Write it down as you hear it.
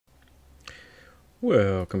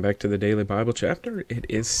Welcome back to the Daily Bible Chapter. It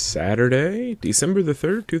is Saturday, December the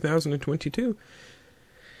 3rd, 2022.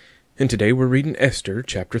 And today we're reading Esther,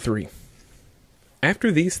 chapter 3.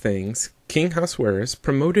 After these things, King Ahasuerus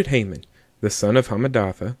promoted Haman, the son of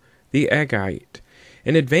Hammedatha, the Agagite,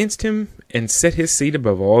 and advanced him and set his seat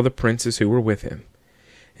above all the princes who were with him.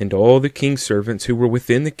 And all the king's servants who were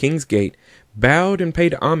within the king's gate bowed and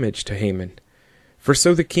paid homage to Haman, for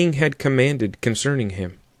so the king had commanded concerning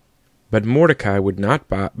him. But Mordecai would not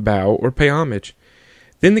bow or pay homage.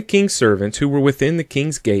 Then the king's servants who were within the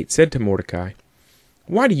king's gate said to Mordecai,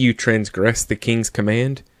 "Why do you transgress the king's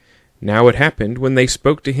command?" Now it happened, when they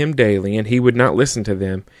spoke to him daily, and he would not listen to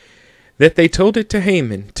them, that they told it to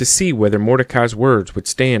Haman to see whether Mordecai's words would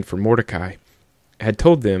stand, for Mordecai had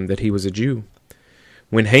told them that he was a Jew.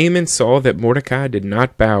 When Haman saw that Mordecai did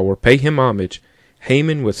not bow or pay him homage,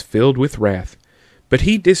 Haman was filled with wrath. But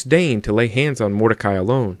he disdained to lay hands on Mordecai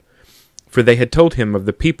alone, for they had told him of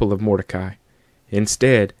the people of Mordecai.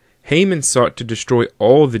 Instead, Haman sought to destroy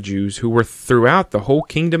all the Jews who were throughout the whole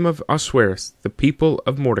kingdom of Ahasuerus, the people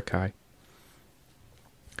of Mordecai.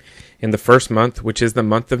 In the first month, which is the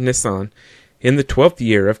month of Nisan, in the 12th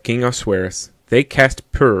year of King Ahasuerus, they cast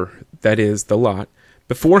pur, that is, the lot,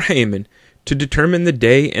 before Haman, to determine the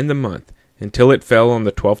day and the month, until it fell on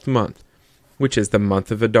the 12th month, which is the month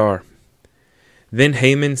of Adar. Then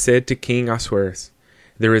Haman said to King Ahasuerus,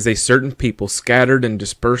 "There is a certain people scattered and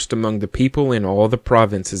dispersed among the people in all the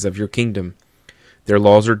provinces of your kingdom. Their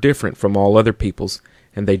laws are different from all other peoples,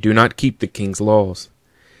 and they do not keep the king's laws.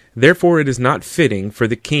 Therefore it is not fitting for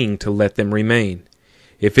the king to let them remain.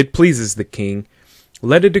 If it pleases the king,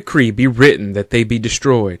 let a decree be written that they be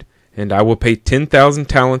destroyed, and I will pay 10,000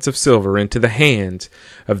 talents of silver into the hands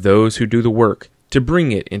of those who do the work, to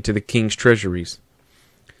bring it into the king's treasuries."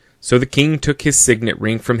 So the king took his signet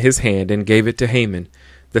ring from his hand and gave it to Haman,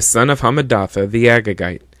 the son of Hammedatha the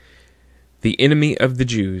Agagite, the enemy of the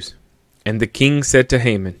Jews. And the king said to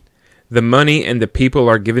Haman, "The money and the people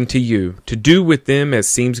are given to you, to do with them as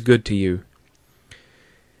seems good to you."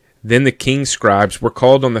 Then the king's scribes were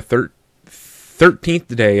called on the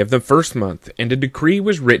 13th day of the first month, and a decree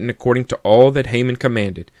was written according to all that Haman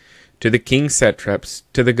commanded, to the king's satraps,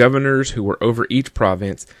 to the governors who were over each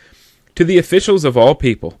province, to the officials of all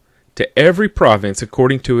people, to every province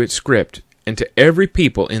according to its script, and to every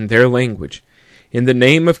people in their language. In the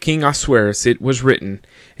name of King Ahasuerus it was written,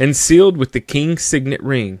 and sealed with the king's signet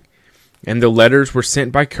ring. And the letters were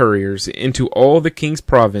sent by couriers into all the king's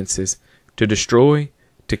provinces, to destroy,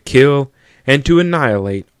 to kill, and to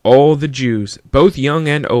annihilate all the Jews, both young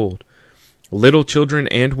and old, little children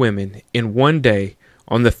and women, in one day,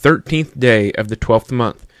 on the 13th day of the 12th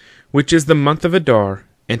month, which is the month of Adar,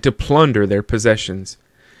 and to plunder their possessions.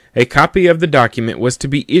 A copy of the document was to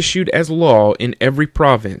be issued as law in every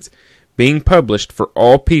province, being published for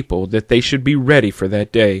all people, that they should be ready for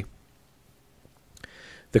that day.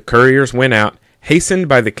 The couriers went out, hastened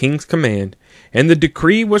by the king's command, and the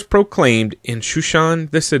decree was proclaimed in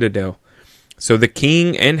Shushan the citadel. So the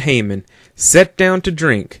king and Haman sat down to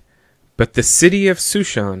drink, but the city of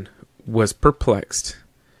Shushan was perplexed.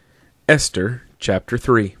 Esther chapter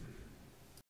 3.